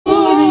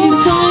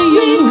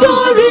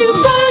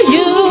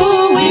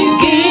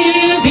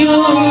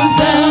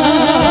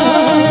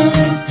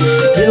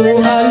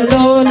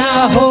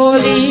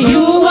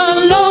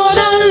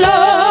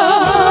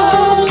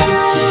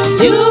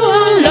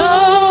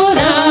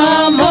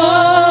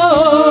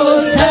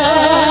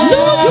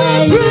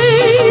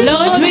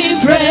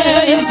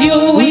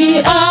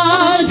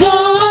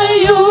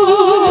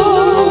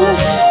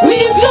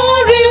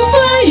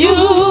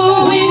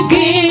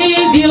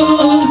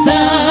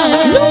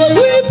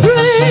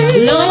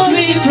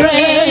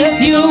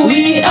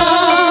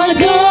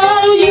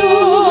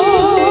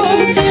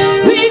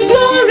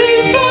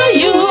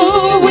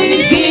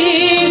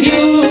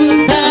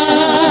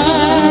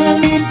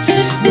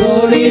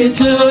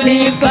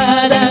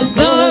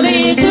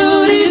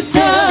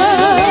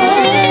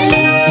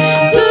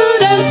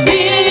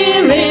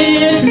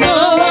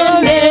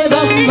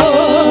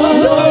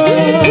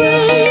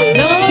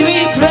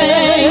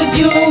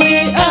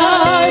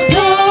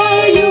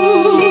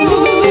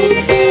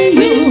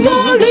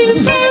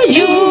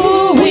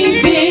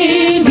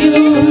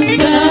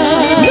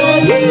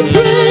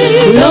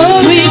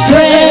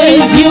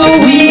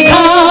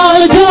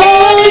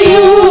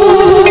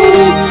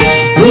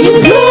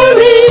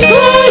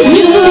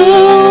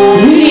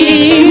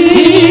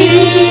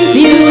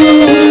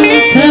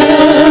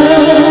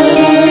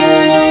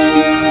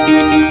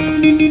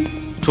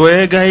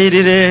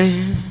tukulayirire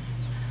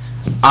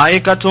ayi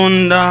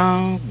Katonda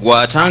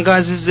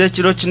gwatangazizza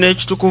ekiro kino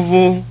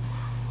ekitukuvu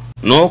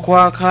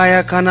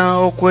n'okwakaayakana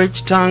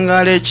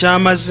okw'ekitangaala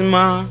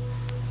eky'amazima.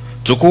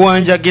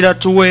 Tukuwanjagira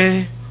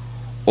tuwe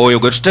oyo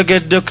gwe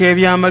tutegeddeko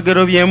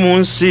ebyamagero bye mu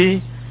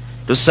nsi,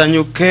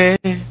 tusanyuke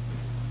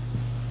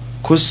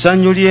ku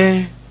ssanyu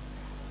lye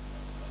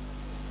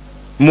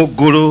mu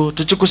ggulu.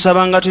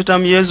 Tukikusaba nga tuyita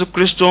mu Yesu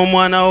Kristu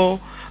omwana wo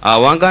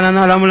awangana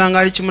n'alamula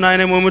ng'ali kimu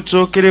naye mu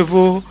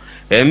mutuukirivu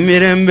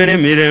emirembe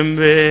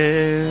n'emirembe.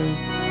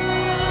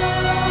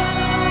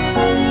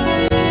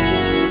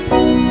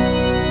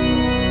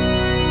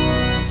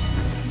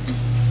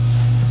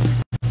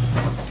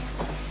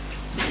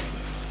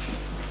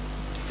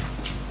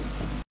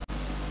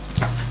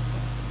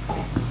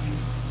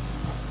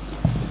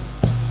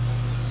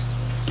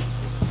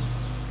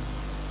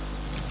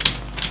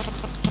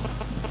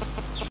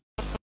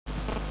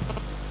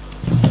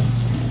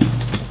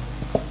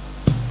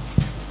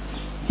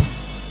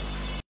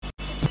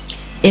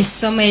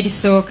 Essomo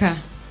erisooka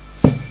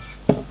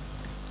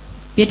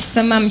bye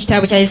tusoma mu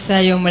kitabo kya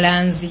Isaya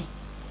omulanzi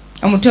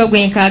omutwe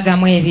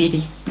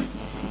gw'enkaaga-mu-ebiri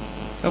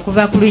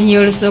okuva ku lunyiriri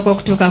olusooka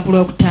okutuuka ku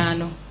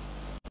lwokutaano.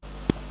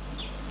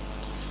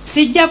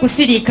 Sijja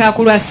kusirika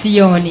ku lwa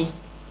Siyoni,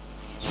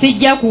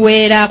 sijja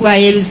kuweera ku lwa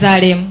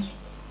Yerusaalemu,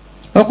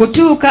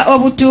 okutuuka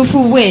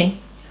obutuufu bwe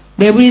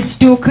lwe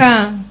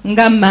bulisituka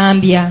nga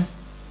mmambya,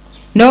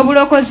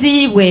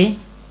 n'obulokozi bwe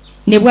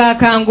ne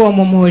bwakanga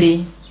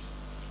omumuli.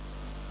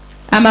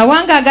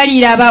 Amawanga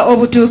agaliraba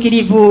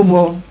obutuukirivu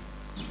bwo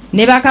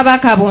ne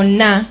bakabaka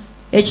bonna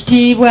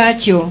ekitiibwa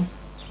kyo,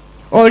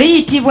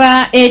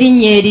 oliyitibwa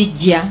erinnya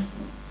erijja,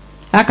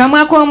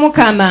 akamwa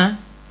k'Omukama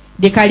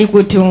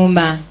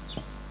lyekalikutuuma.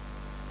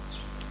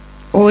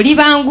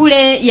 Oliba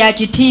ngule ya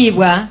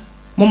kitiibwa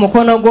mu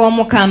mukono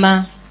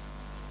gw'Omukama,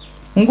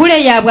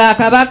 ngule ya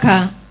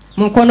bwakabaka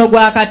mu mukono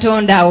gwa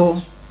Katonda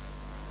wo.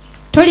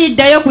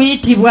 Toliddayo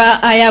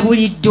kuyitibwa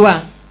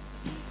ayabuliddwa,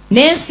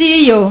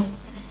 n'ensi yo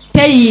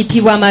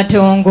teriyitibwa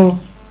matongo,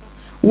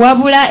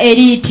 wabula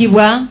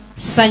eriyitibwa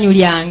ssanyu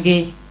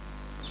lyange,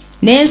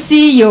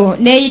 n'ensi yo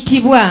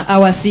neeyitibwa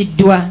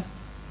awasiddwa.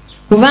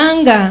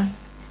 Kubanga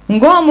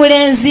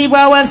ng'omulenzi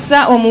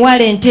bw'awasa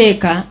omuwala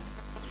enteeka,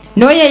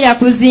 n'oyo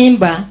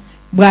eyakuzimba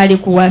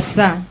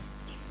bw'alikuwasa,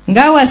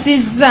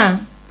 ng'awasizza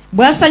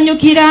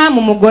bw'asanyukira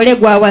mu mugole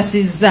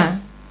gw'awasizza,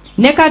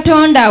 ne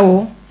Katonda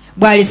wo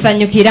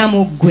bw'alisanyukira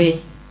mu ggwe.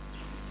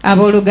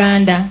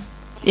 Abooluganda,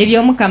 ebyo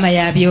Omukama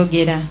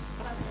yabyogera.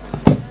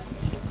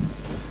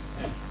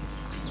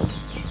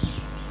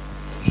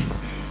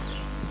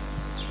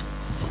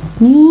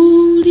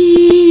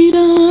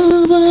 Ulira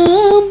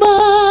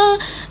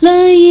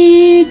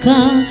bamalayika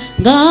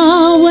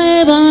ngawe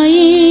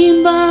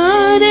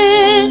bayimbane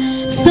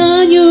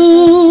sanyu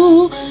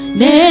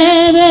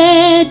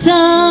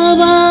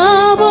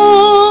nebetababo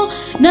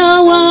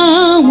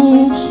nawamu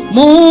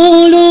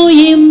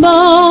muluyimbo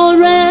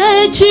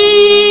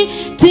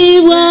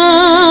lw'ekitiibwa.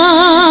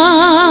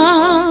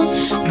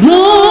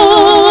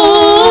 Gloria,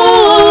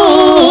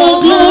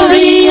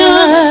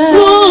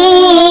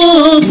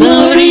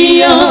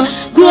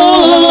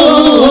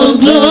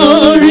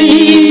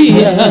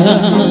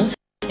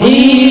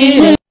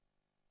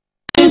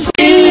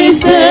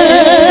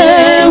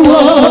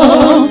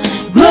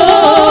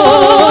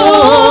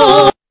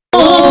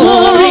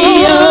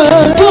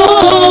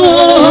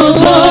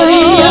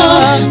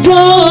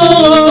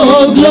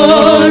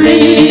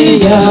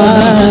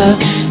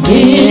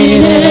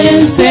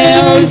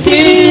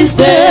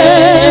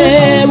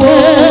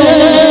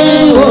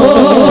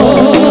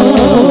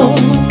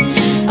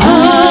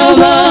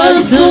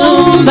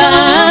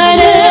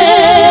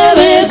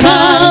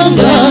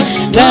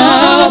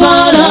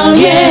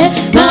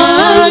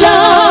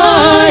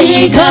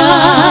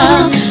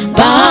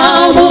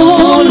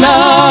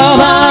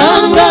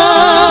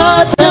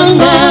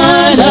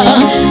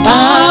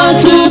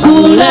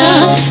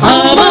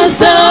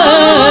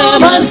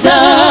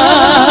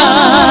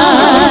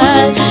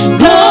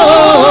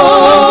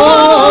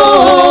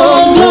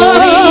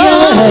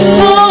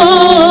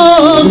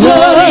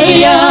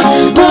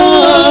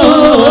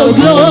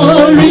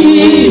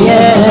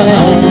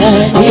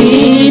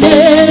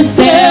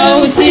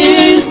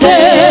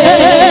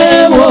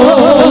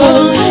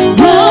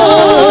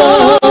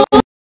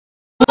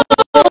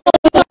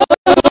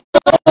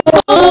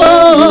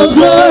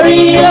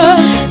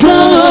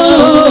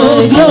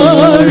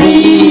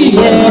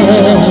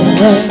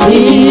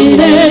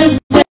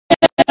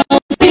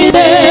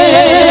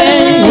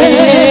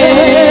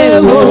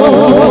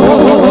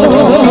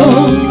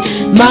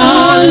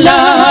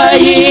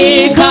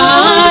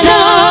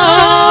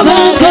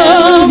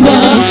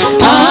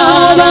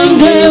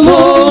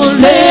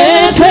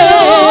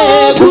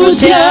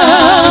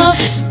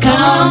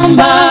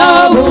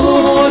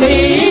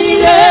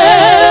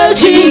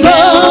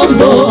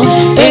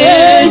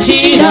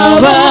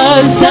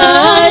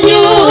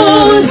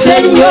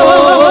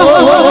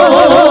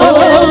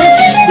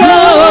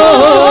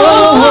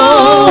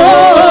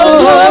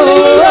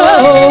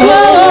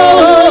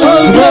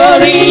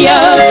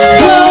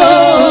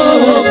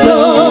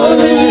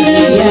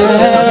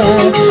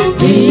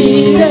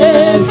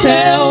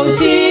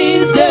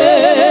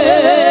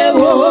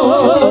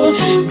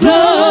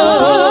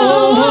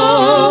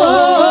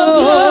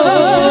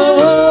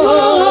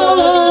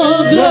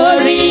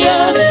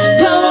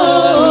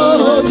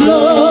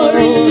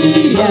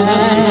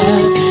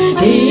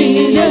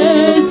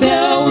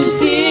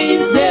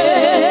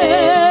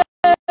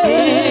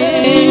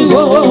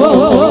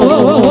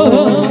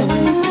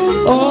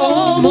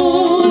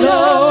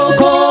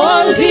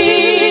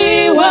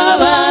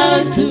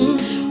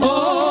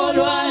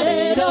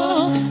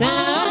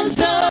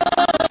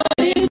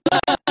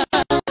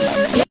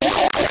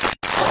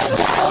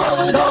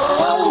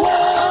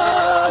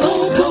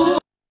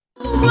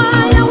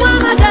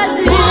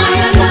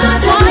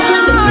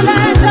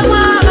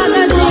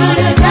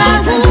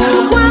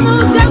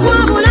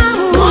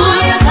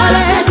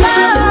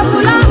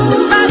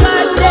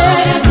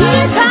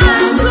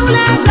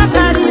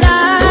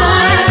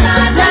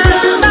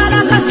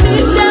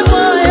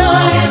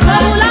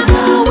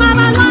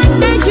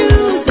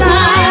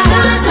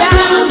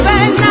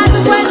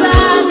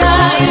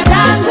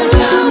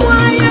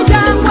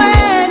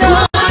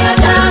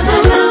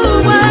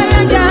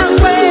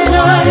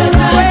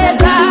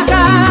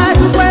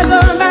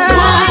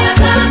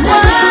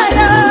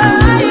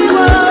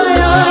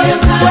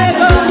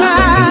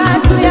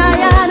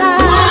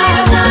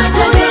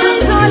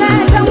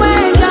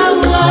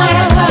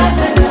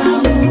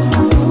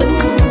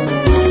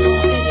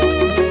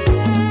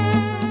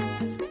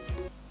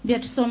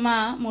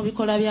 tusoma mu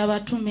bikola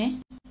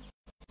by'abatume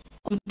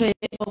omutwe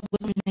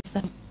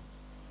ogw'ekumina.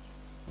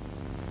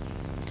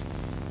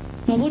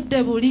 Mu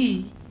budde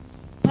buli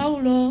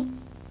Pawulo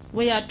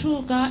bwe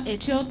yatuuka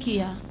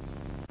Etiokiya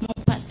mu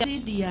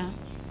Pisidiya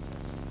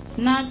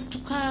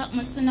n'asituka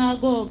mu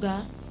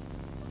sinagoga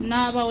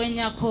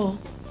n'abawenyako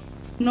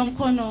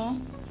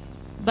n'omukono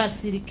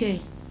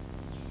basirike.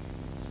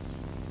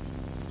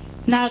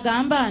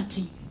 N'agamba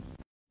nti,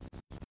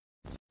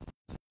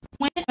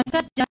 mmwe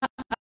abasajja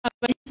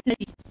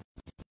Abayisirayiri,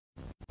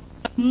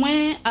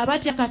 mmwe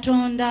abatya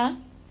Katonda,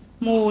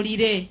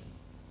 muwulire.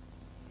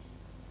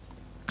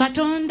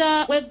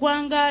 Katonda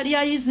w'eggwanga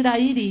lya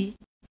Isirayiri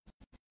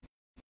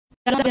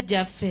yalonda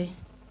gyaffe,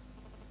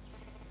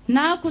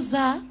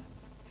 n'akuza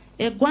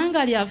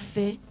eggwanga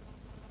lyaffe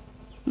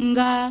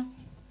nga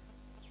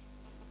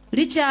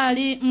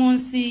likyali mu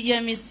nsi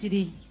y'e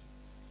Misiri,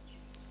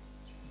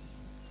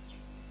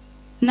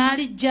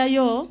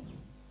 n'aliggyayo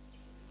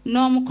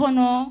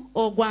n'omukono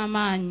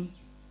ogw'amaanyi,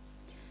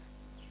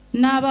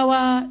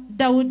 n'abawa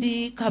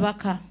Dawudi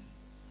kabaka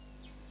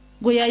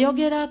gwe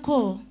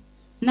yayogerako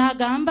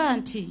n'agamba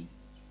nti,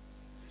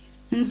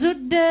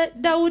 nzudde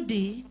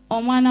Dawudi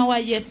omwana wa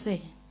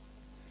Yese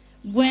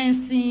gwe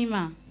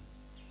nsiima,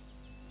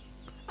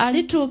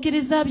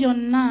 alituukiriza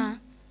byonna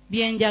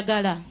bye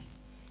njagala.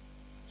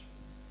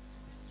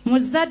 Mu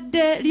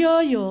zzadde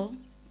ly'oyo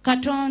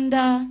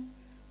Katonda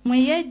mwe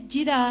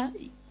yejjira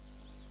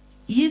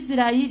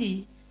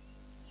Isirayiri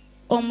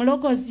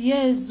omulokozi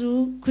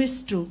Yesu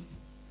Kristu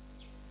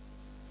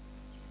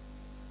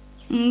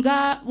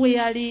nga bwe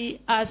yali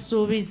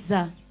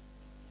asuubiza.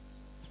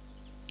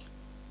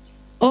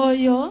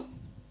 Oyo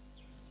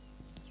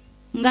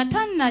nga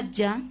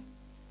tannajja,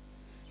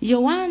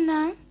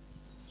 Yowaana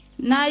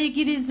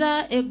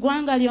n'ayigiriza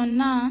eggwanga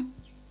lyonna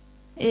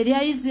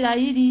erya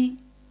Isirayiri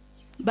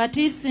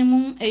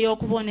batiisimu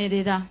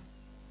ey'okubonerera.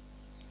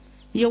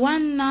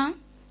 Yowaana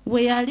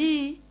bwe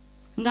yali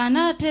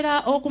ng'anaatera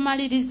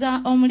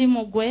okumaliriza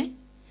omulimu gwe,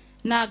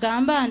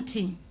 n'agamba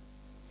nti,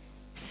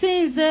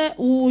 si nze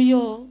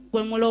wuuyo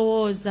gwe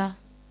mulowooza,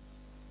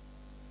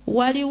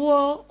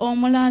 waliwo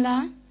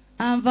omulala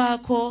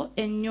anvaako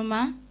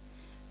ennyuma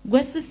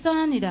gwe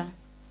sisaanira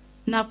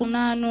na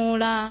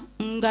kunaanuula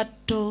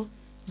ngatto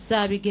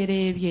za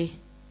bigere bye.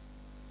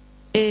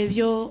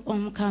 Ebyo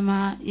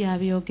Omukama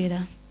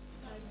yabyogera.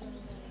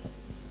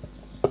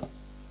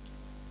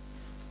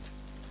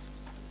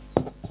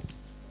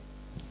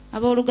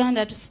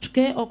 Abooluganda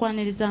tusituke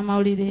okwaniriza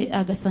amawulire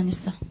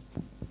agasanyusa.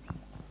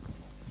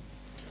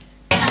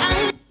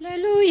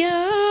 Alleluia,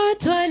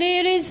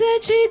 twanirize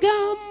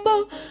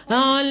ekigambo.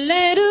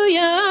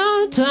 Alleluia,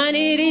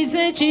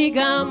 twanirize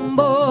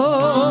ekigambo.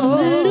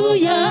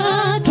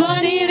 Alleluia,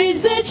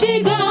 twanirize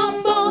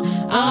ekigambo.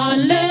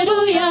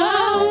 Alleluia,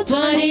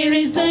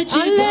 twanirize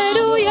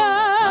ekigambo. Alleluia,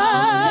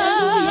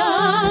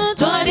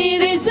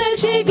 twanirize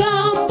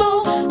ekigambo.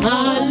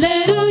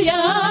 Alleluia,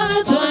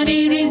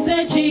 twanirize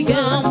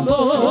ekigambo.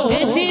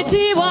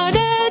 Ekitiibwa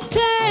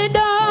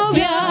n'ettendo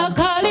bya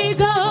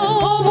Kaliga,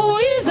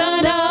 obuyiza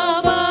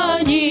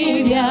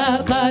n'amaanyi bya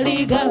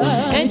Kaliga.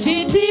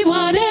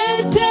 Ekitiibwa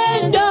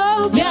n'ettendo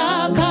bya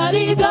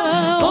Kaliga,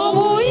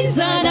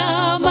 obuyiza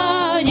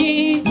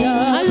n'amaanyi bya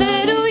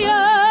Alleluia,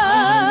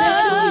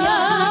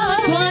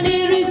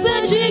 twanirize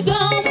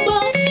ekigambo.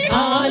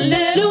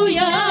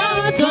 Alleluia,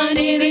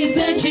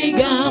 twanirize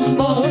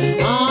ekigambo.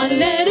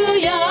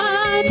 Alleluia,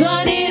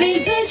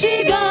 twanirize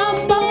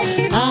ekigambo.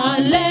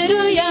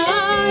 Alleluia,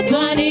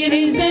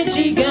 twanirize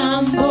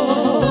ekigambo.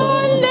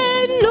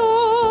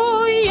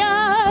 Alleluia,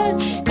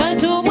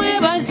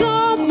 katumwebaze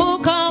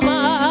Omukama.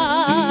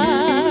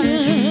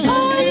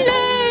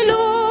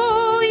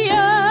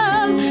 Alleluia,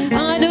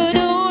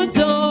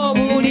 anunudde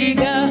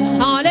obuliga.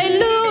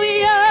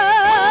 Alleluia,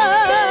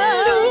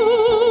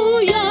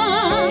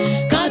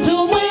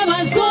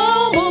 katumwebaze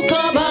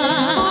Omukama.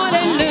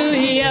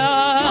 Alleluia,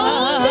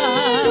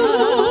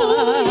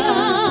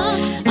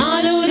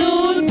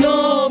 anunudde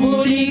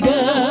obuliga.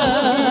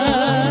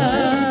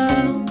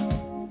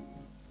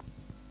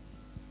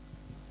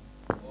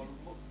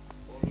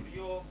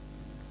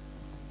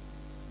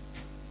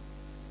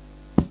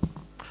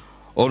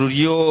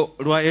 Olulyo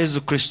lwa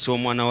Yesu Kristo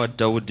omwana wa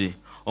Dawudi.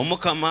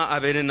 Omukama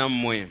abeere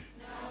nammwe.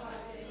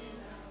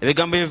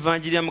 Ebigambo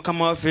by'Evanjiri ya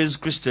Mukama waffe Yesu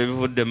Kristo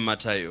ebivudde mu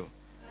Matayo.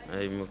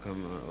 Ayi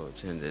Mukama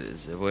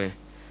otenderezebwe.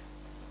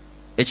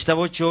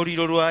 Ekitabo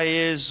ky'olulyo lwa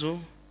Yesu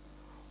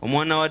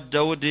omwana wa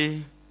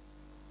Dawudi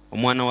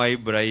omwana wa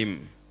Ibulayimu.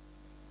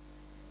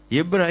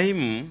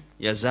 Ibulayimu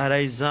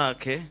yazaala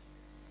Isaake,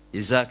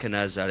 Isaake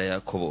n'azaala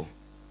Yakobo.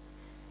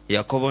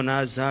 Yakobo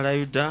n'azaala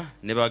Yuda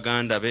ne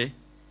baganda be.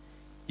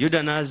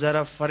 Yuda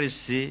n'azaala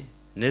Farisi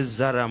ne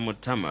Zara mu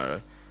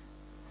Tamar.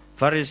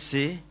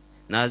 Farisi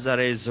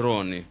n'azaala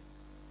Ezroni.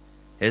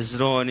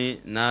 Ezroni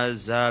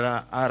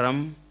n'azaala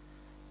Aramu.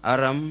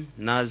 Aramu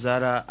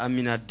n'azaala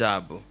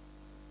Aminadabu.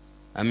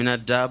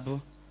 Aminadabu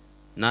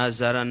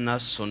n'azaala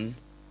Nasoni.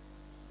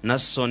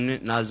 Nasoni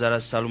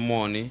n'azaala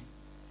Salumoni.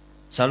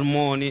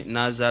 Salumoni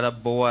n'azaala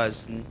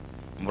Bowazi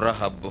mu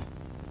Rahabu.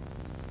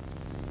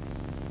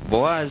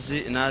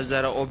 Boazi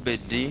n'azaala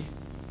Obedi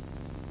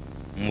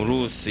mu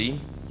Ruthi,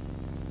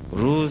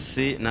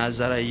 Ruthi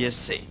n'azaala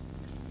Yese,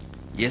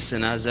 Yese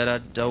n'azaala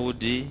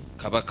Dawudi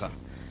kabaka,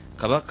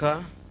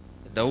 kabaka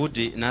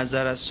Dawudi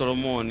n'azaala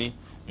Solomoni,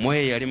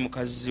 mwe yali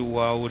mukazi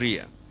wa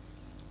Uriya,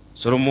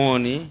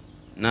 Solomoni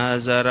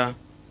n'azaala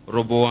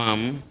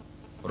Roboamu,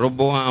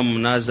 Roboamu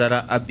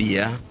n'azaala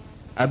Abiya,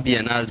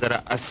 Abiya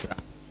n'azaala Asa,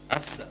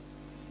 Asa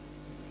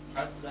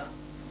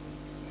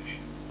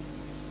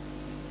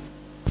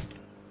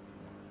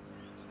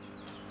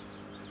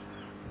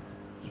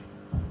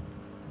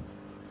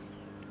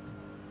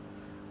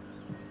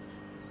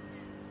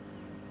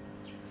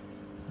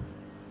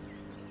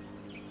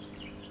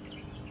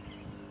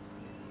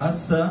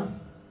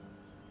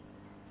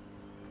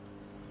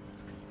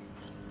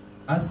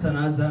Asa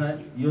n'azaala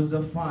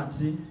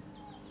Yozafati,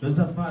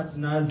 Yozafati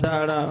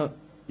n'azaala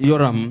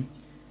Yoramu,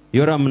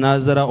 Yoramu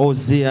n'azaala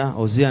Oziya,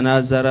 Oziya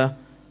n'azaala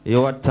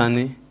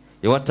Yowatani,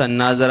 Yowatani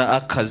n'azaala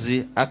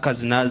Akazi,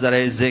 Akazi n'azaala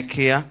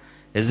Ezekiya,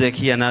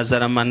 Ezekiya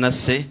n'azaala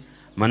Manase,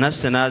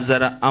 Manase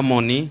n'azaala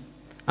Amoni,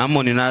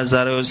 Amoni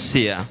n'azaala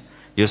Yosiya,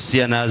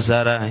 Yosiya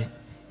n'azaala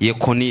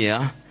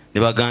Yekoniya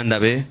ne baganda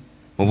be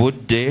mu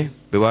budde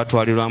bwe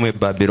batwalirwamu e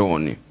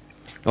Babiloni.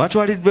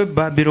 Batwaliddwa e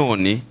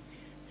Babiloni,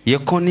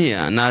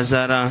 Yekoniya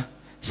n'azaala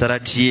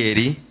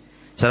Salatiyeri,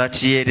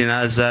 Salatiyeri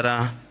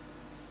n'azaala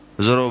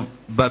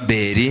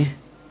Zorobaberi,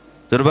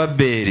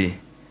 Zorobaberi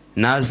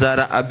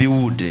n'azaala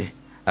Abiwude,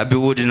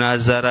 Abiwude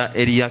n'azaala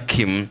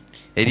Eliyakimu,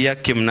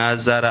 Eliyakimu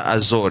n'azaala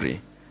Azori,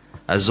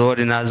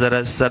 Azori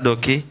n'azaala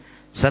Sadoki,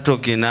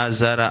 Sadoki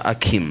n'azaala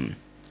Akimu,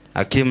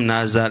 Akimu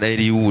n'azaala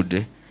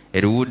Eriwude,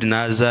 Eriwude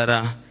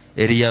n'azaala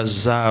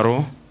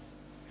Eliyazaro,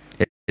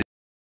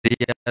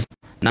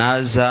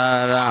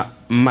 n'azaala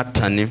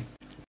Matani,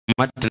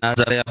 Matani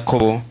n'azaala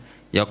Yakobo,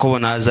 Yakobo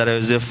n'azaala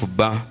Yozefu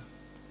bba,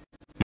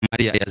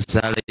 Mariya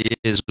yazaala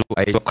Yesu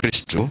ayitibwa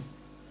Kristu,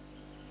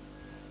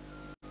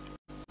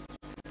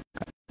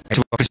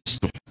 ayitibwa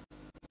Kristu.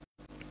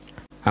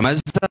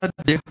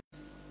 Amazadde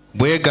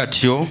bwe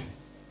gatyo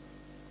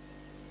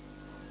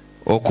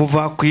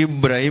okuva ku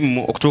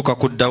Ibulayimu okutuuka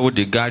ku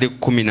Dawudi gaali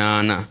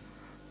 14.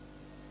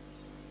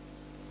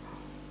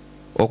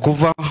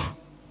 Okuva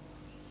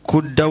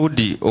ku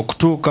Dawudi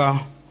okutuuka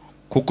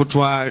ku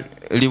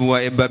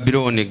kutwalibwa e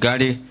Babiloni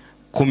gaali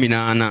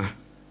 14.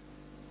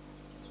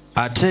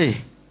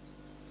 Ate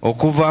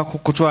okuva ku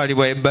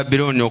kutwalibwa e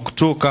Babiloni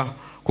okutuuka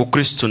ku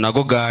Kristu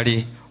nago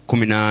gaali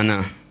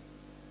 14.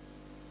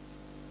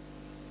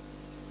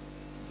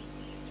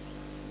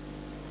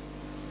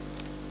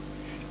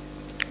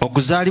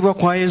 Okuzaalibwa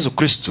kwa Yesu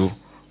Kristu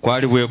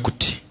kwali bwe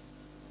kuti.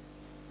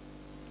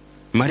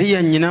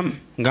 Mariya nnyina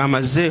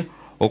ng'amaze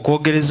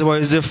okwogerezebwa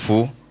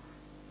Yozefu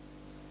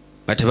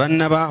nga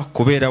tebannaba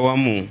kubeera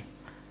wamu,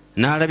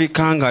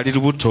 n'alabika ng'ali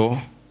lubuto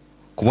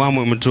ku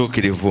bwamwe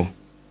omutuukirivu.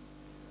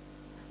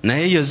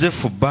 Naye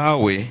Yozefu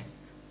bbaawe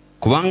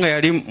kubanga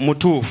yali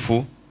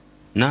mutuufu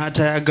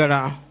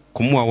n'atayagala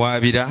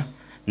kumuwawaabira,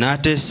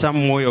 n'ateesa mu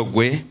mwoyo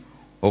gwe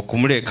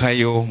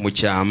okumulekayo mu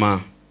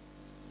kyama.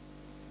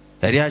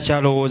 Yali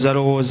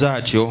akyalowooza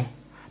atyo,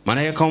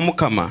 malayika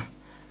w'Omukama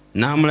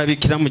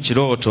n'amulabikira mu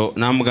kirooto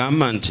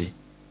n'amugamba nti,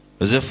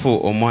 Yozefu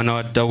omwana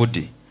wa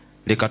Dawudi,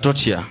 leka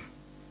totya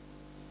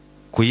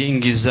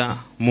kuyingiza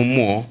mu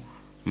mwo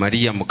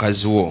Mariya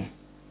mukazi wo,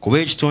 kuba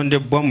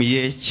ekitondebwa mu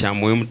ye kya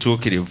Mwoyo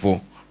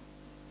Mutuukirivu.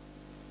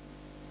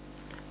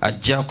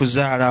 Ajja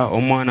kuzaala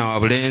omwana wa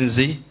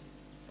bulenzi,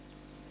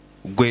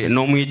 gwe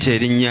n'omuyita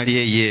erinnya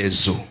lye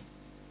Yesu,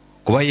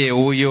 kuba ye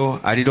wuuyo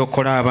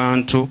alirokola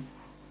abantu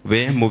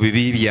be mu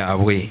bibi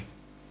byabwe.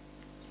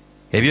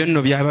 Ebyo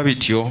nno byaba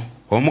bityo,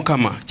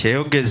 Omukama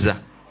kyeyogeza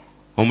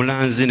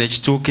omulanzi ne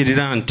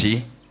kituukirira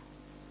nti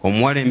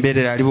omuwala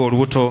embeerera aliba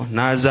olubuto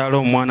n'azaala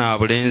omwana wa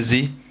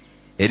bulenzi,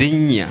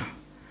 erinnya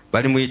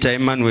balimuyita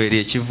Emmanuel,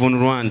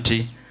 ekivunulwa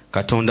nti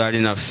Katonda ali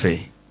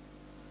naffe.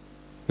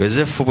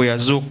 Yozefu bwe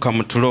yazuukuka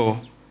mu tulo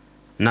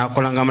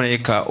n'akola nga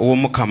malayika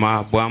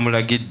w'Omukama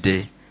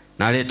bw'amulagidde,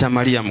 n'aleeta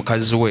Mariya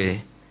mukazi we,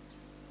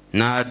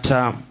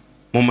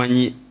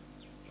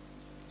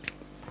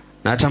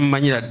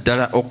 n'atamumanyira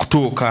ddala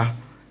okutuuka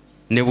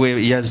ne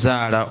bwe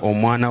yazaala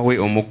omwana we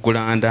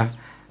omuggulanda,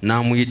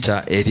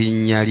 n'amuyita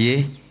erinnya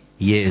lye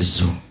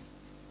Yesu.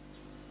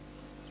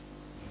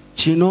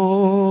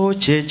 Kino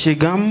kye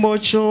kigambo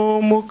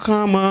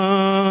ky'Omukama,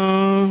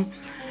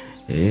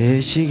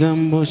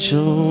 ekigambo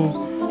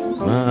kyo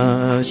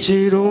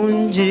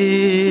kirungi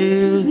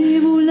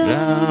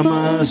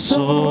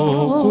amaaso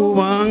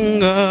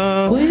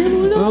kubanga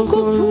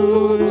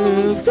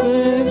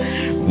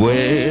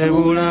bwe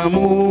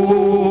bulamu,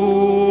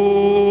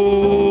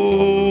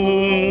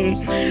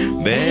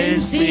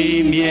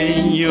 beesiimye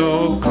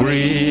nnyo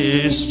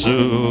Kristu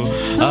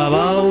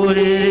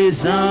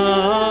abawuliriza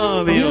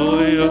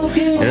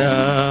by'oyogera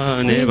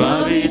ne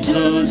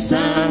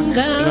babituusa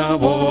nga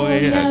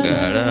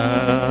bw'oyagala.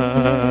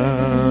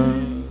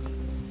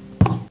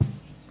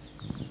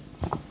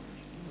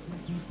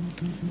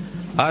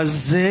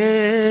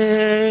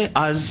 Azze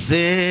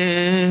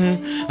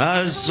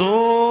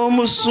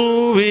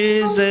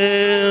omusuubize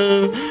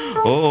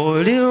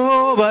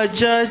olio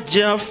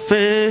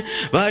bajjajjaffe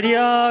bali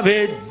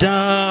ab'edda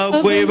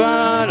gwe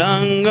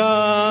balanga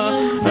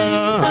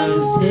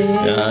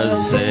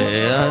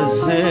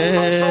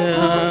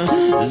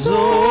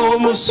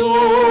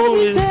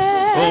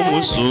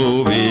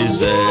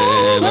omusuubize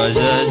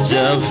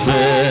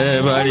bajjajjaffe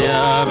bali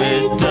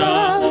ab'edda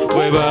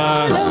gwe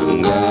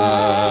balanga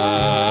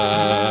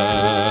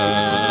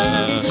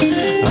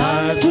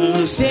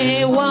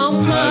Say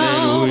one more,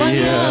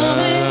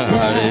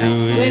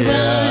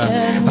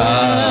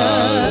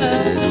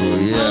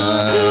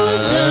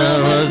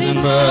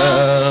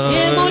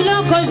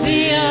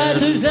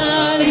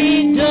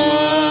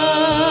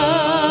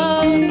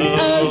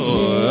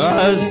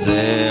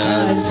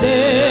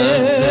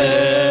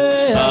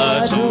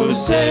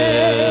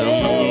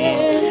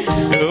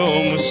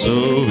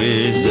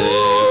 omusuubize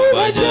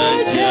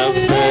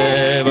bajjajjaffe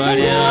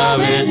bali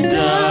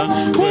ab'edda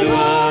gwe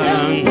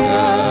balanga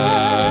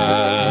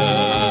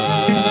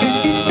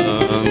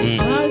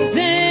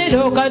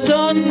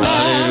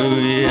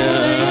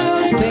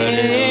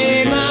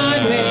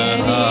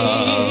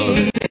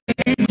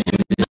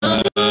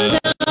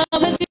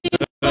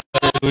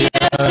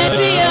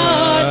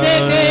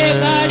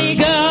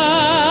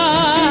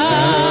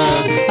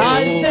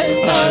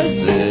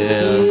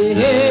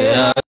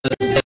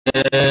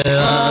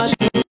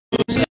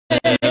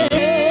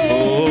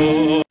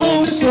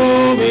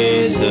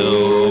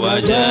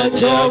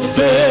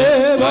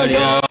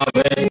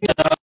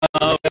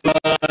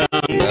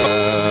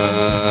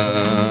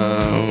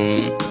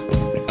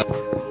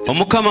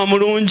Omukama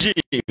mulungi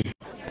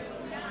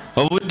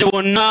obudde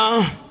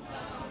bwonna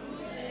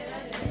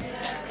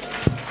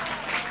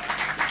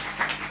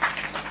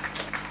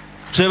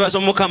twebaza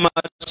Omukama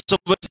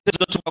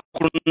tusobozesa tuba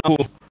ku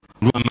lunaku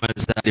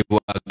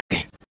lw'amazaalibwa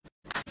ge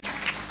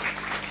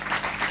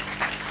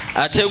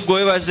ate gwe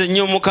weebaze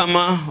nnyo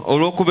Omukama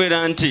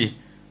olw'okubeera nti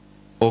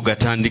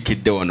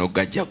ogatandikidde wano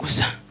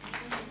ogajjaguza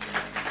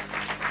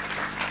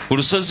ku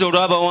lusozi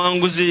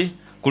olw'abawanguzi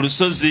ku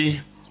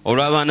lusozi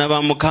olw'abaana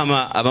ba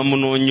Mukama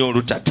abamunoonya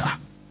olutata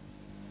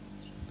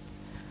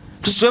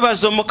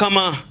twebaza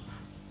Omukama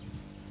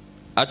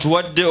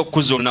atuwadde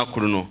okuza olunaku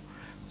luno.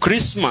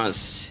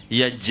 Christmas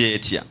yajja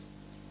etya?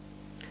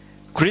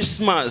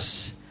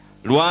 Christmas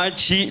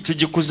lwaki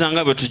tugikuza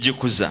nga bwe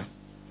tugikuza?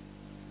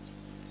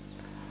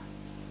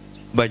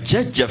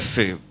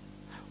 Bajjajjaffe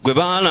gwe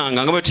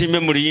baalanga nga bwe tuyimbe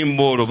mu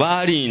luyimba olwo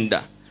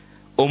baalinda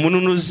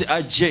omununuzi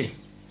ajje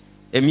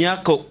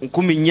emyaka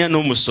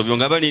 14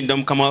 nga balinda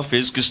Mukama waffe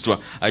Yesu Kristu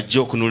ajje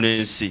okunula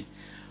ensi.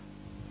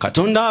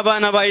 Katonda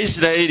abaana ba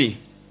Isirayiri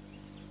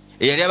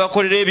eyali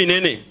abakolera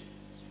ebinene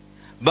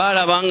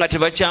baalaba nga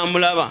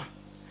tebakyamulaba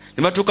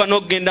ne batuuka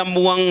n'okugenda mu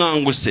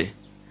buwaŋŋanguse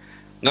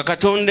nga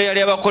Katonda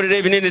yali abakolera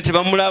ebinene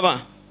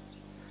tebamulaba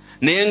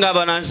naye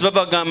ng'abalansi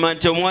babagamba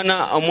nti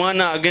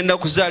omwana agenda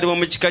kuzaalibwa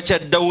mu kika kya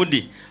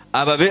Dawudi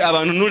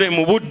abanunule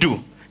mu buddu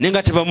naye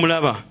nga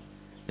tebamulaba.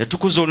 Ne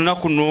tukuza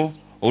olunaku luno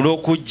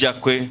olw'okujja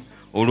kwe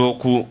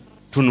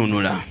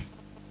olw'okutununula.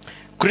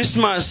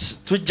 Christmas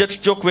tujja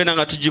tutya okubeera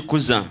nga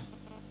tugikuza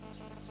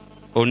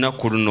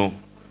olunaku luno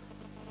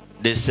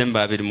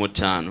December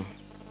 25.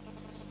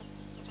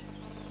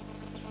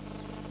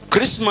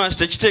 Christmas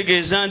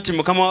tekitegeeza nti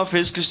Mukama waffe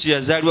Yesu Kristu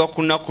yazaalibwa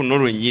ku lunaku luno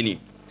lwennyini,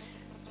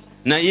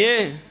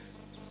 naye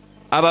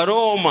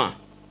Abaroma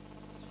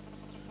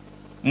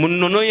mu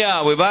nnono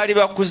yaabwe baali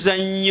bakuza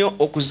nnyo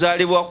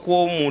okuzaalibwa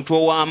kw'omuntu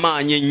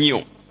ow'amaanyi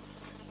ennyo,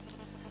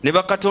 ne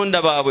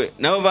bakatonda baabwe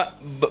nabo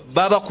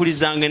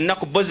babakulizanga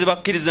ennaku bo ze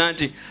bakkiriza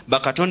nti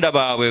bakatonda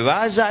baabwe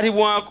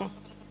baazaalibwako.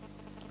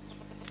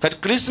 Kati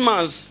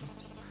Christmas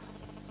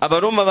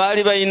Abaroma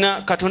baali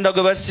balina katonda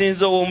gwe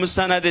basinza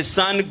ow'omusana, the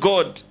sun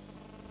god.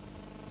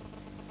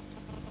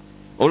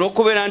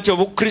 Olw'okubeera nti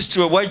obukristu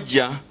bwe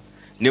bwajja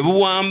ne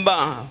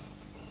buwamba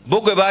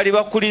bo gwe baali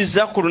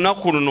bakuliza ku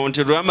lunaku luno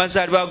nti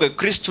lw'amazaalibwa ge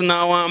Kristu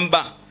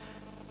n'awamba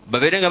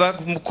babeere nga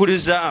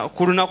bamukuliza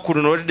ku lunaku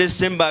luno olwa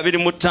December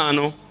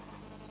 25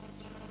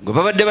 gwe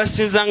babadde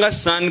basinza nga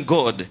sun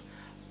god,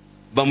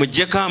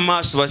 bamuggyeko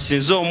amaaso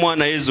basinze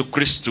omwana Yesu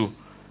Kristu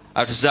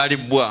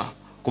atuzaalibwa,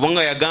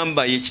 kubanga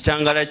yagamba ye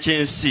kitangala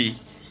ky'ensi,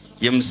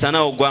 ye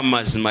musana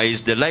ogw'amazima,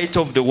 is the light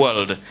of the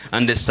world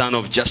and the son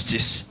of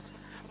justice.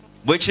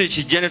 Bwe kiri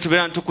kijja ne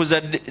tubeera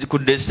ntukuza ku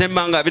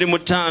December nga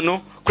 25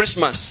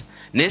 Christmas,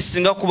 naye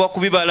singa kuba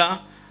kubibala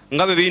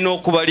nga bwe birina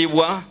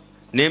okubalibwa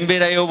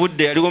n'embeera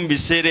y'obudde yaliwo mu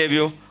biseera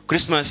ebyo,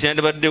 Christmas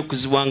yandibadde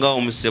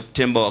okuzibwangawo mu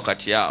September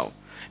wakati awo.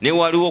 Naye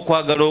waliwo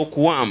okwagala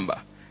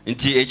okuwamba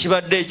nti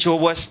ekibadde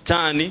eky'obwa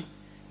sitaani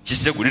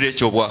kisegulire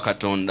eky'obwa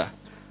Katonda,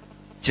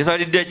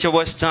 kibadde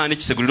eky'obwa sitaani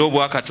kisegulire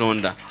obwa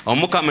Katonda.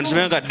 Omukama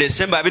nitumenye nga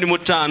December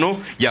 25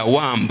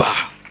 yawamba.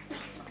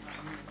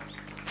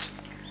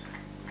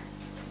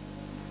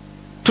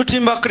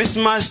 Tutimba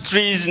Christmas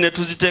trees ne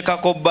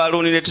tuziteekako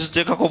balloon ne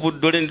tuziteekako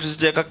buddole ne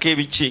tuziteekako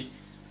ebiki,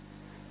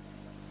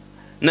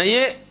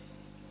 naye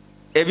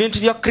ebintu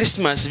bya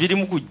Christmas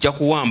birimu kujja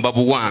kuwamba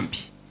buwambi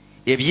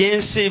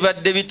ebyensi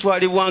ebibadde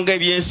bitwalibwanga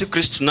ebyensi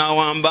Kristu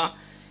n'awamba,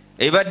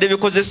 ebibadde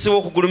bikozesebwa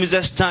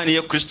okugulumiza sitaani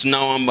ye Kristu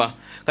n'awamba.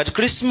 Kati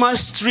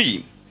Christmas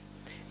tree,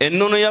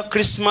 ennono ya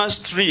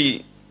Christmas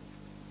tree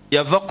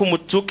yava ku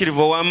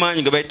mutuukirivu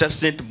ow'amaanyi gwe bayita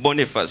St.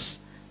 Boniface.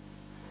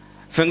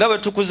 Ffe nga bwe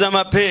tukuza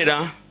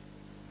amapeera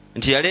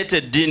nti yaleeta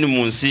eddiini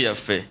mu nsi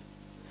yaffe.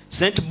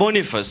 St.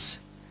 Boniface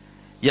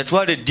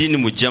yatwala eddiini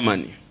mu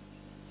Germany.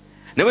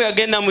 Ne bwe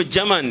yagenda mu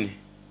Germany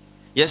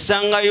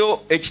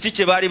yasangayo ekiti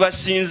kye baali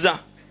basinza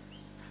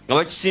nga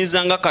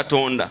bakisinza nga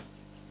Katonda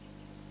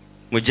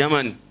mu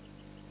Germany.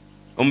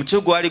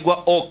 Omuti gwali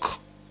gwa oak,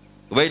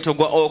 bayita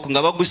gwa oak,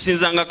 nga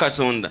bagusinza nga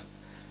Katonda.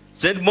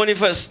 St.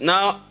 Boniface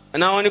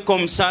n'awanika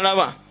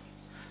omusalaba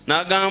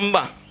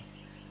n'agamba,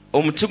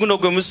 omuti guno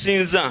gwe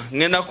musinza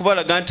ngenda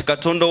kubalaga nti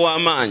Katonda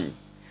w'amaanyi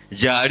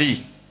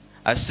gyali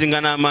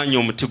asinga n'amaanyi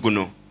omuti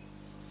guno.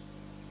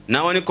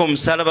 N'awanika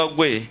omusalaba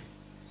gwe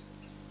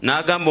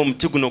n'agamba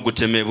omuti guno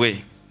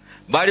gutemebwe.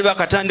 Baali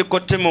bakatandika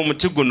ottema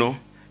omuti guno,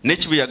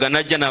 n'ekibuyaga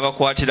n'ajja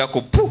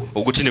n'abakwatirako pu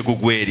oguti ne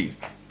gugwa eri.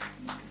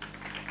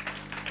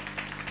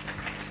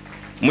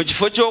 Mu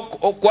kifo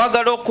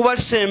ky'okwagala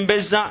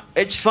okubasembeza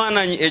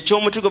ekifaananyi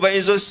eky'omuti gwe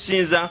bayinza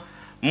okusinza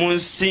mu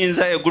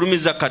nsinza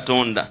egulumiza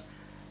Katonda,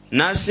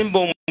 n'asimba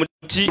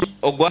omuti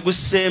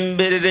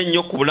ogwagusemberera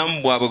ennyo ku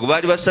bulamu bwabwe gwe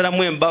baali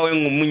basalamu embaawo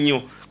eŋŋumu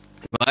nnyo,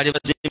 baali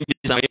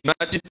bazimbisa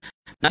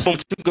n'asimba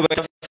omuti gwe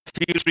bayita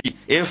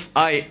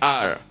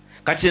FIR.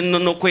 Kati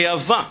ennono kwe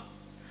yava,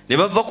 ne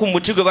bava ku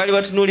muti gwe baali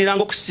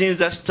batunuuliranga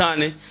okusinza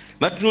sitaani,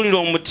 batunuulira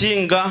omuti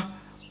nga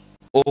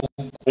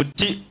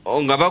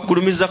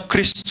bagulumiza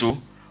Kristu,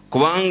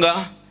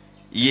 kubanga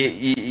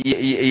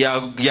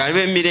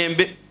yaliba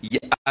emirembe,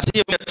 ate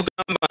ye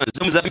yatugamba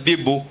nze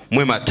muzabbibu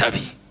mwe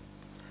matabi.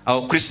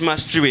 Awo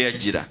Christmas tree we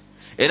yajjira.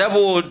 Era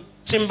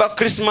bw'otimba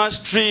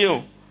Christmas tree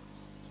yo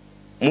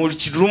mu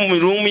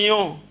ruumu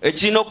yo,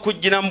 ekirina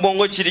okujjira mu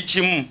bwongo kiri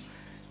kimu,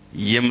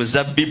 ye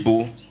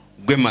muzabbibu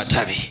gwe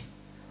matabi.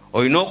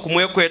 Olina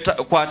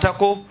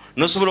okumwekwatako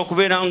n'osobola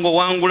okubeera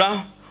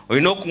ng'owangula,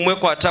 olina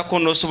okumwekwatako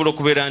n'osobola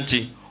okubeera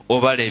nti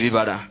obala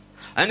ebibala.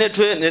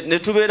 Ne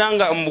tubeera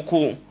nga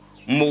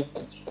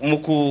mu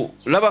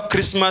kulaba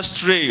Christmas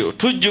tree yo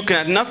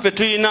tujjukira nti naffe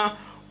tulina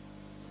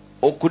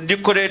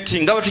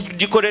okudikoleeti, nga bwe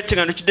tudikoleeti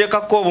nga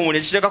tukiteekako obumuli,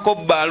 nekiteekako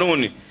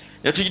baluuni,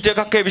 ne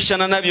tugiteekako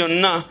ebishanana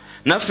byonna,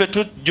 naffe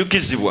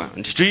tujjukizibwa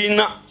nti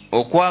tulina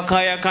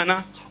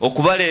okwakaayakana,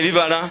 okubala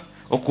ebibala,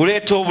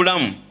 okuleeta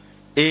obulamu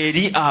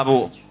eri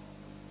abo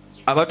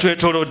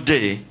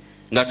abatwetoolodde,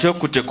 nga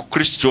twekutte ku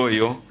Kristu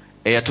oyo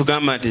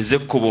eyatugamba nti nze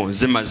kkubo,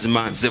 nze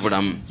mazima, nze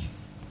bulamu.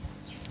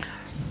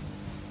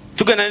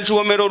 Tugenda ne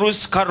tuwomera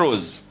oluusi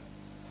carols.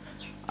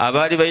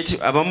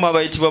 Abamu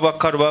abayitibwa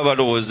bakalo baba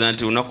balowooza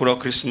nti olunaku lwa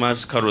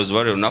Christmas carols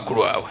bali olunaku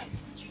lwabwe,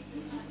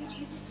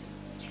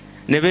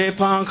 ne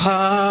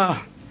beepanka.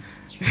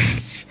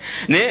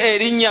 Naye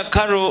erinnya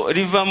Carol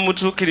liva mu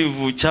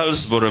mutuukirivu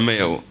Charles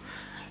Borromeo.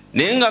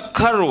 Naye nga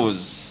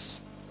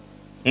carols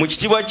mu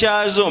kitiibwa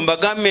kyazo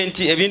mbagambe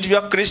nti ebintu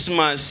bya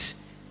Christmas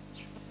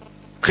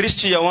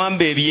Kristu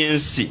yawamba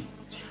ebyensi.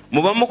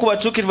 Mu bamu ku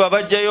batuukirivu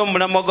abajjayo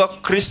omulamwa gwa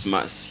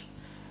Christmas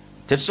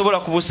tetusobola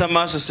kubuusa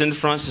maaso St.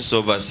 Francis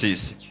of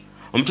Assisi.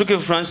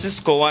 Omutuukirivu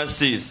Francisco wa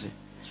Assisi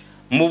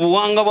mu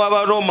buwanga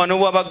bw'Abaroma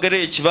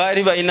n'obw'Abagreki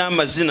baali balina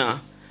amazina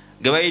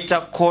ge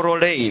bayita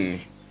Caroline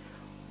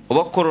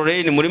oba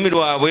Caroline mu lulimi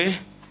lwabwe,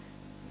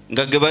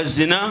 nga ge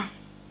bazina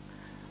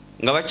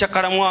nga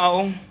bakyakalamu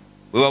awo,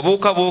 bwe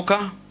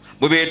babuukabuuka,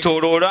 bwe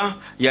beetooloola,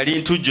 yali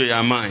ntujjo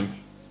y'amaanyi.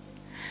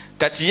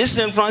 Kati ye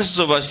St. Francis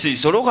of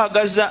Assisi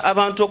olw'okwagaza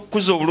abantu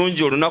okukuza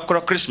obulungi olunaku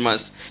lwa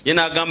Christmas, ye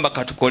n'agamba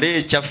katukole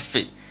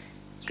ekyaffe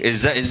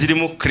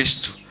ezirimu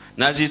Kristu,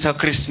 n'aziyita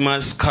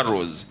Christmas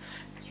carols.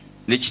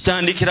 Ne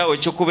kitandikirawo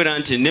ekyokubeera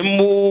nti ne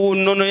mu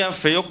nnono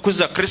yaffe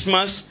ey'okukuza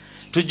Christmas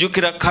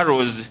tujjukira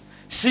carols.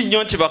 Si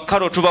nnyo nti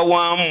bakaro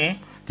tubawaamu,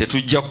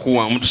 tetujja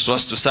kuwaamu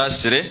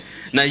tusaasire,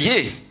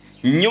 naye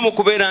nnyo mu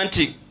kubeera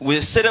nti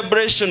with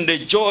celebration, the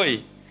joy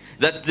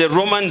that the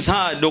Romans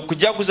had,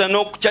 okujaguza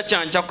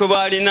n'okucacyanca kwe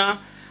baalina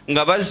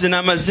nga bazina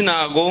amazina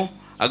ago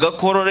aga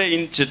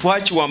Caroline,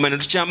 tetwakiwamba ne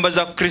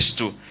tukyambaza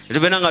Kristu, ne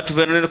tubeera nga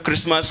tubeera ne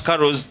Christmas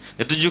carols,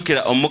 ne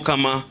tujjukira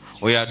Omukama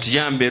oyo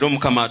atuyamba era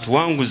Omukama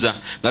atuwanguza,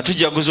 nga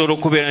tujaguza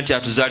olw'okubeera nti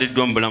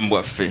atuzaaliddwa mu bulamu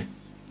bwaffe.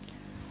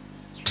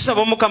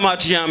 Tusaba Omukama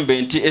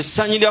atuyambe nti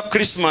essanyu lya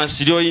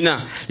Christmas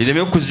ly'olina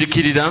lireme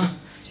kuzikirira,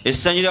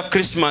 essanyu lya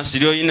Christmas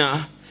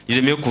ly'olina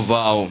lireme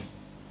kuvaawo.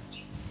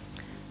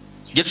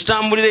 Gye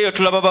tutambulira eyo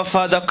tulaba ba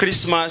Father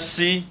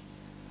Christmas.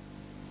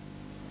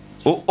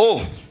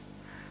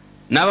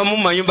 N'abamu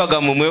mu mayumba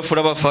gammwe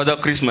mwefuula ba Father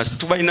Christmas,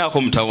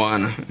 tubalinaako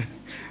mutawaana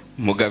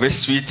mugabe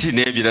switi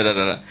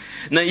n'ebirala.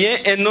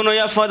 Naye ennono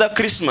ya Father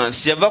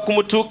Christmas yava ku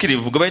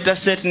mutuukirivu gwe bayita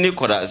St.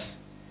 Nicholas.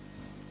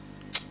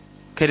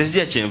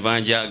 Kereziya kyenva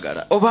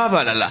njagala oba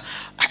abalala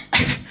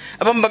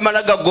abamu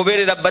bamala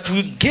gagoberera, but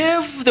we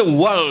gave the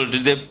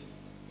world the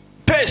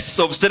pace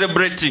of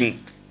celebrating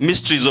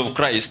mysteries of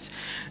Christ.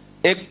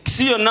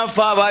 Si yonna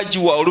fe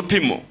abaagiwa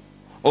olupimo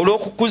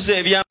olw'okukuza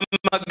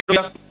ebyamagero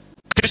bya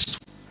Kristu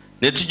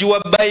ne tujiwa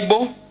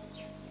Bible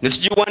ne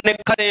tujiwa ne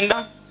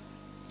calendar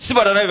si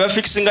balala ba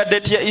fixing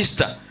date ya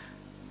Easter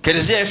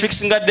Kereziya ya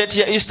fixing date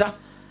ya Easter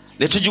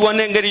ne tujiwa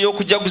n'engeri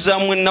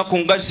y'okujaguzamu ennaku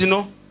nga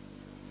zino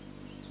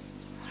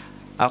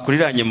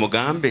akuliranye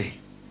mugambe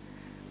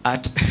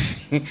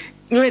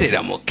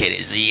nywerera mu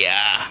Kereziya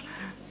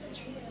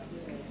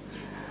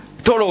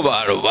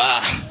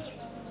toloba.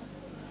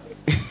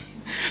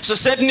 So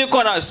St.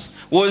 Nicholas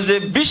was a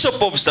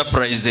bishop of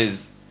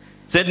surprises.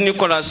 St.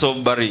 Nicholas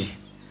of Bari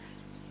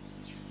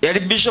yali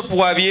bishop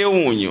wa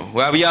byewunyo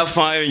wa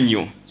byafaayo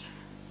nnyo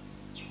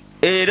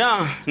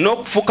era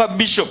n'okufuuka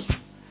bishop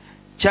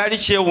kyali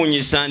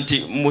kyewuunyisa nti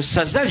mu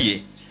ssaza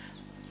lye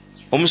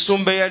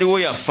omusumba yaliwo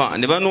yafa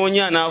ne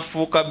banoonya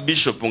n'afuuka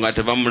bishop nga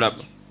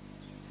tebamulaba.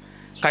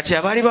 Kati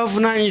abaali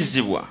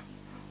bavunaanyizibwa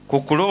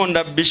ku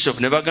kulonda bishop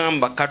ne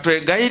bagamba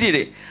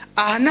katwegayirire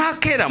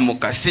anaakeera mu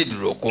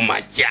cathedral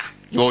kumakya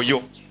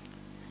yoyo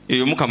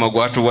Mukama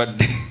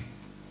gwatuwadde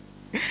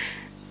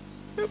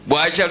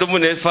bwakyalumu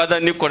ne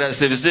Father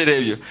Nicholas ebiseera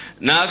ebyo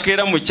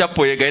n'akeera mu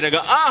chapel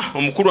yegayiraga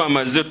omukulu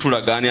amaze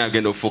tulagaani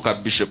agenda okufuuka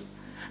bishop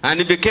and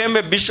he became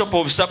a bishop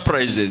of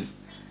surprises.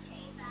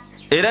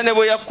 Era ne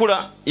bwe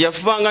yakula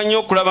yafubanga nnyo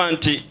okulaba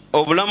nti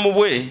obulamu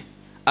bwe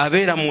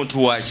abeera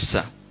muntu wa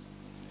kisa.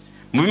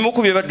 Mu bimu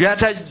ku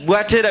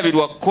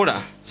bwateerabirwa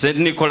kukola St.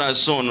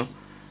 Nicholas ono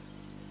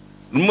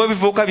lumu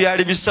ebivuuka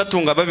byali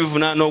bisatu nga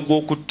babivunaana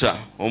ogw'okutta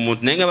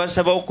omuntu naye nga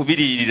basaba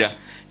okubiriirira.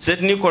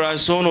 St.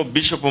 Nicholas ono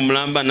bishop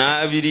mulamba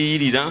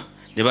n'abiriirira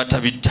ne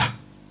batabitta.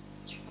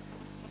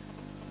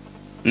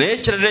 Naye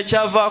ekirala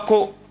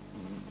ekyavaako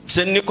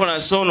St.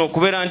 Nicholas ono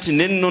okubeera nti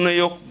n'ennono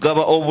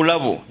y'okugaba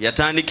obulabo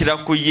yatandikira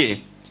ku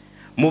ye.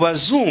 Mu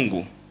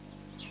bazungu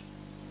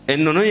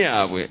ennono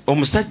yaabwe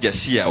omusajja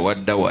si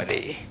yawadda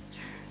wale,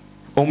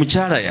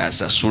 omukyala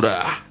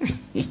yasasula.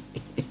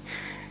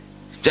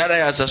 Omukyala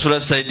yasasula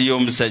sayidi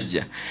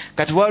y'omusajja.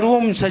 Kati waliwo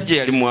omusajja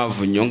yali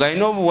mwavu nnyo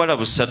ng'alina obuwala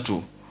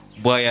busatu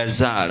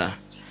bwayazaala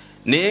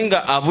naye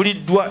nga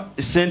abuliddwa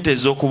sente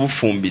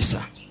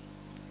ez'okubufumbisa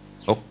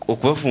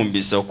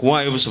okubafumbisa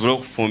okuwaayo busobole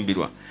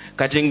okufumbirwa.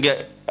 Kati nga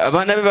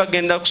abaana be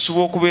bagenda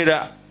kusuba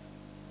okubeera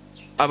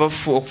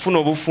okufuna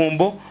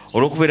obufumbo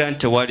olw'okubeera nti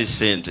tewali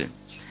sente.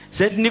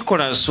 St.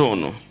 Nicholas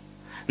ono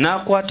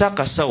n'akwata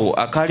akasawo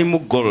akalimu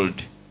gold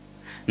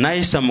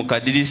n'ayisa mu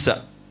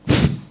kadirisa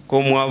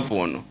k'omwavu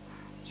ono.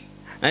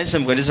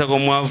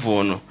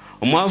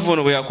 Omwavu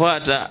ono bwe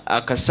yakwata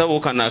akasawo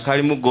kano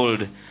akalimu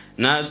gold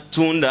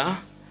n'atunda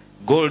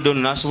gold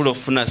ono n'asobola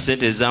okufuna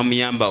sente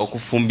ezamuyamba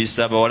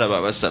okufumbisa abawala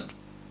babasatu.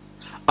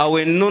 Awo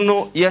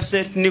ennono ya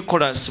St.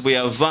 Nicholas bwe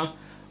yava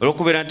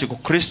olw'okubeera nti ku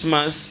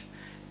Christmas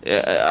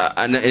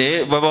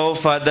babawo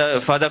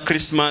Father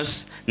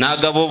Christmas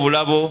n'agaba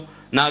obulabo.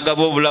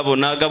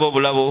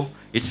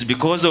 It's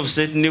because of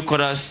St.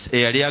 Nicholas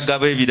eyali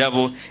agaba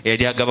ebirabo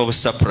eyali agaba bu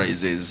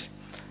surprises.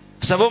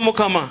 Saba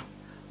Mukama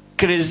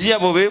Kereziya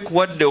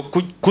bw'ekuwadde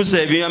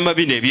okukuza ebyama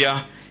bino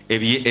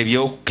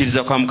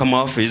eby'okukkiriza kwa Mukama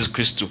waffe Yesu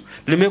Kristu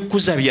tuleme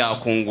kukuza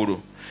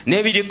byakungulu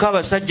n'ebiriko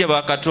abasajja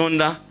ba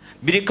Katonda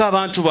biriko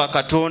abantu ba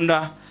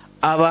Katonda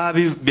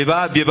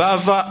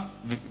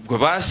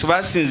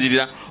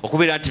basinzirira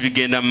okubeera nti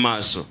bigenda mu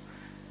maaso.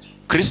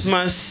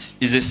 Christmas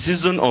is a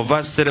season of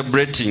us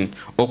celebrating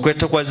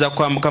okwetokwaza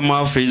kwa Mukama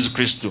waffe Yesu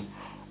Kristu,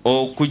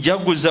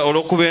 okujaguza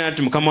olw'okubeera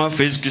nti Mukama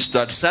waffe Yesu Kristu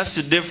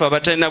atusaasidde ffe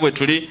abatalina bwe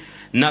tuli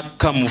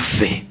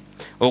nakkamuffe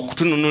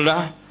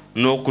okutununula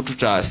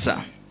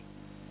n'okututaasa.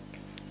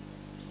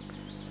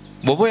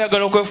 Bw'oba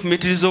oyagala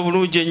okwefumitiriza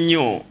obulungi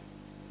ennyo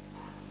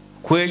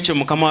ku ekyo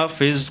Mukama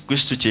waffe Yesu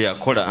Kristu kye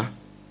yakola,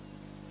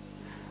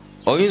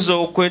 oyinza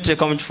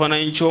okweteeka mu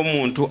kifaananyi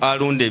ky'omuntu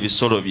alunda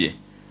ebisolo bye,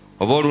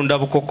 oba olunda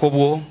bukoko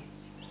bwo,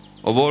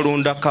 oba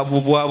olunda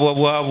kabubwabwa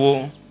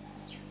bwabwo,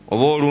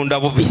 oba olunda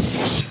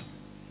bubisi.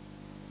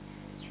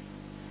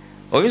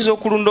 Oyinza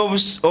okulunda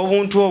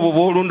obuntu obwo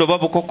bw'olunda oba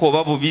bukoko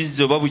oba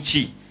bubizi oba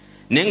buki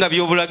naye nga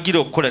by'obulagira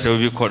okukola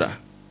tebubikola.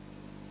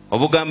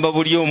 Obugamba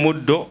buli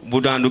omuddo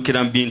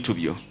budandukira mu bintu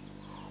byo,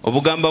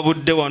 obugamba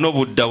budde wano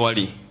budda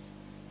wali.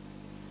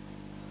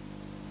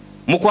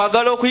 Mu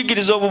kwagala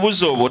okuyigiriza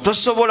obubuzi obwo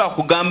tosobola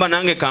kugamba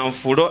nange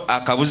kanfuulo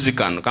akabuzi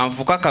kano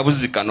kanfuuka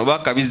akabuzi kano oba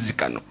akabizi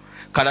kano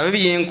kalabe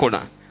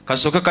byenkola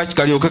kasooke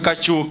kalyoke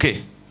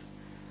kakyuke.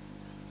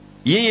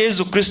 Ye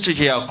Yesu Kristo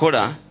kye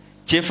yakola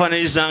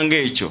kyefaananyiriza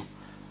ng'ekyo.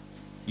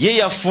 Ye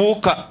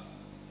yafuuka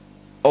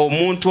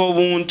omuntu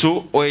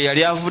obuntu oyo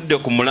yali avudde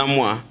ku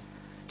mulamwa,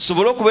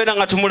 tusobole okubeera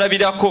nga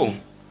tumulabirako,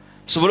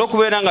 tusobole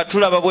okubeera nga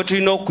tulaba bwe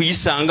tulina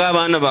okuyisa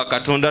ng'abaana ba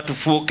Katonda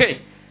tufuuke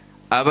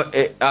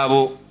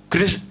abo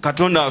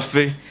Katonda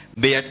waffe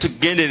be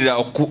yatugenderera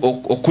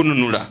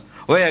okununula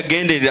oba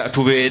yagenderera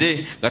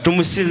tubeere nga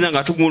tumusinza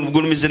nga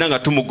tugulumizira nga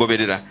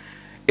tumugoberera.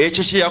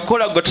 Ekyo kye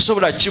yakola gwe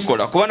tosobola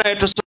kikola kuba naye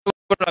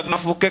tosobola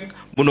mafuuke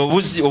buno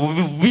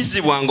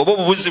obubizi bwange oba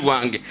obubuzi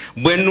bwange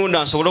bwe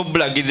nnunda nsobole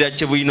obulagirira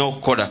kye bulina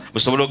okukola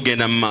busobole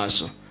okugenda mu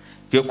maaso.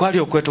 Kwe kwali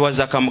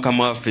okwetowaza ka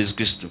Mukama waffe Yesu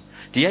Kristo.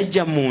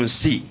 Tiyajja mu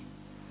nsi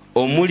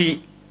omuli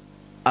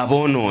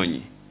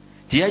aboonoonyi,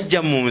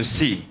 tiyajja mu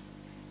nsi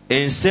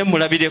ensi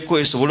emulabireko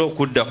esobole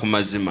okudda ku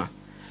mazima.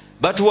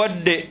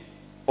 Batuwadde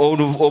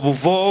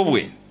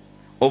obuvoobwe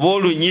oba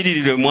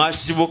olunyiriri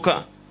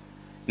mwasibuka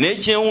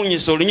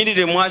n'ekyewuunyisa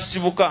olunyiriri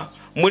mwasibuka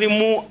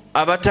mulimu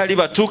abatali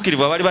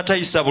batuukirivu abali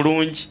batayisa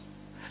bulungi.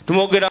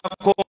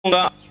 Tumwogerako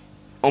nga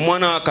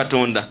omwana wa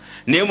Katonda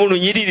naye mu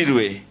lunyiriri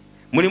lwe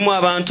mulimu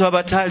abantu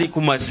abatali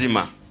ku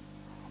mazima.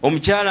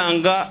 Omukyala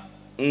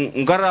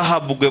nga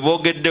Rahabu gwe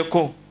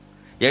boogeddeko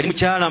yali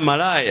mukyala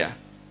malaaya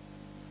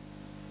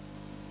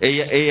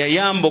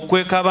eyayamba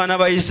okweka abaana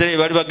ba Isirayiri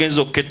bali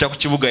bagenza okuketta ku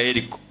kibuga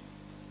Yeriko.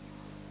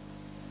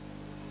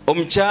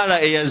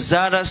 Omukyala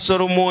eyazaala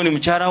Solomoni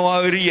mukyala wa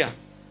Uriya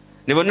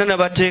ne bonna ne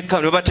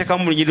bateeka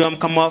mu lunyiriri lwa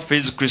Mukama waffe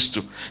Yesu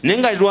Kristu. Naye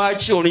nga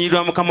lwaki olunyiriri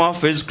lwa Mukama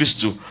waffe Yesu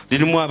Kristu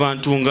lirimu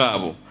abantu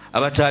ng'abo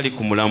abataali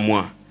ku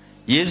mulamwa?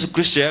 Yesu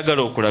Kristu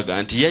yayagala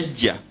okulaga nti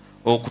yajja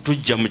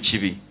okutujja mu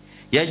kibi,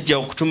 yajja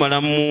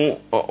okutumalamu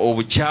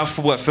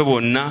obukyafu bwaffe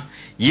bwonna,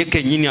 ye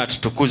kennyini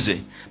atutukuze.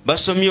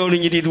 Basomye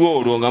olunyiriri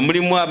olwo nga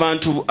mulimu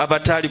abantu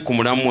abataali ku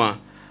mulamwa,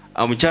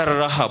 omukyala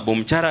Rahabu,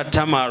 omukyala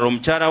Tamara,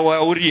 omukyala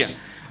wa Uriya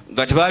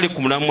nga tebaali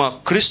ku mulamwa.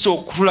 Kristo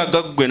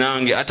okutulaga ggwe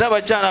nange ate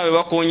abakyala abe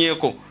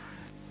bakoonyeeko.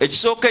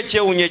 Ekisooka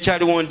ekyewunya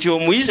ekyaliwo nti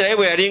Omuyisirayiri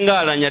bwe yali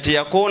ng'alanya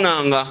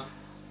teyakoonanga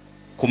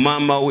ku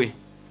maama we,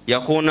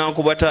 yakoonanga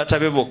ku bataata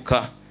be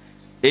bokka.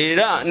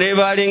 Era ne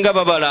baalinga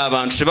babala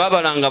abantu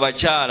tebabalanga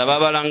bakyala,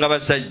 babalanga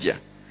basajja.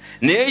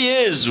 Naye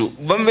Yesu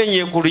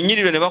bamenye ku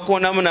lunyiriri ne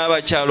bakoonamu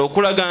n'abakyala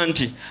okulaga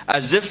nti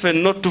azze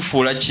ffenna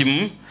tufuula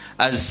kimu,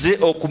 azze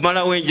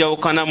okumalawo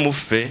enjawukana mu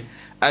ffe,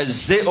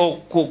 azze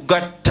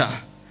okugatta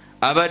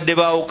abadde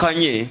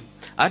baawukanye.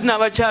 Ate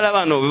n'abakyala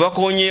bano be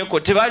bakoonyeeko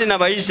tebaali na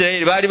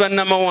Bayisirayiri, baali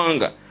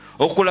bannamawanga,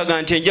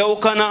 okulaga nti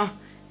enjawukana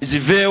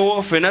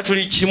ziveewo, ffenna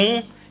tuli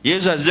kimu.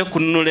 Yesu azze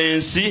kununula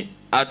ensi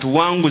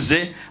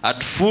atuwanguze,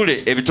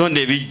 atufuule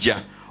ebitonde ebijja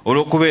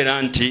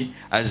olw'okubeera nti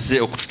azze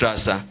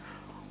okututaasa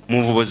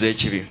mu nvubo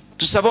z'ekibi.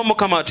 Tusabe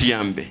Omukama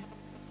atuyambe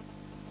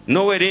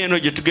Noweeri eno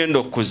gye tugenda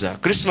okukuza,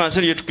 Krismasi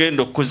eno gye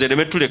tugenda okukuza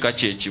ereme tuleka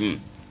kyekimu.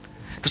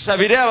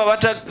 Tusabire abo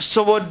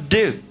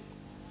batasobodde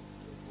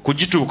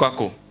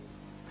kugituukako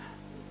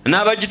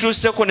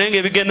n'abagituuseko naye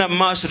ng'ebigenda mu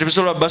maaso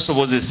tebisobola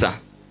basobozesa.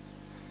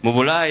 Mu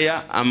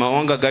Bulaaya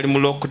amawanga gali mu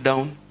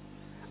lockdown,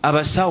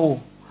 abasawo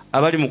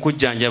abali mu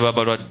kujjanjaba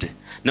abalwadde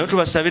naye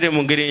tubasabire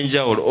mu ngeri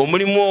enjawulo.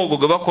 Omulimu ogwo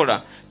gwe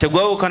bakola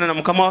tegwawukana na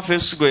Mukama waffe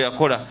Yesu gwe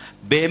yakola,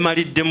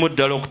 beemaliddemu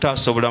ddala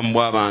okutaasa obulamu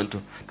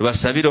bw'abantu.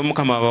 Tubasabire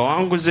Omukama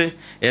abawanguze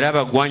era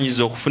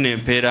abagwanyiza okufuna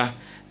empeera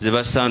ze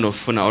basaana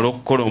okufuna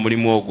olw'okukola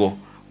omulimu ogwo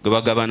gwe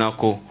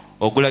bagabanako,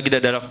 ogulagira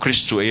ddala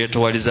Kristu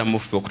eyeetowaliza mu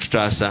ffe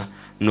okututaasa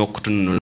n'okutununula.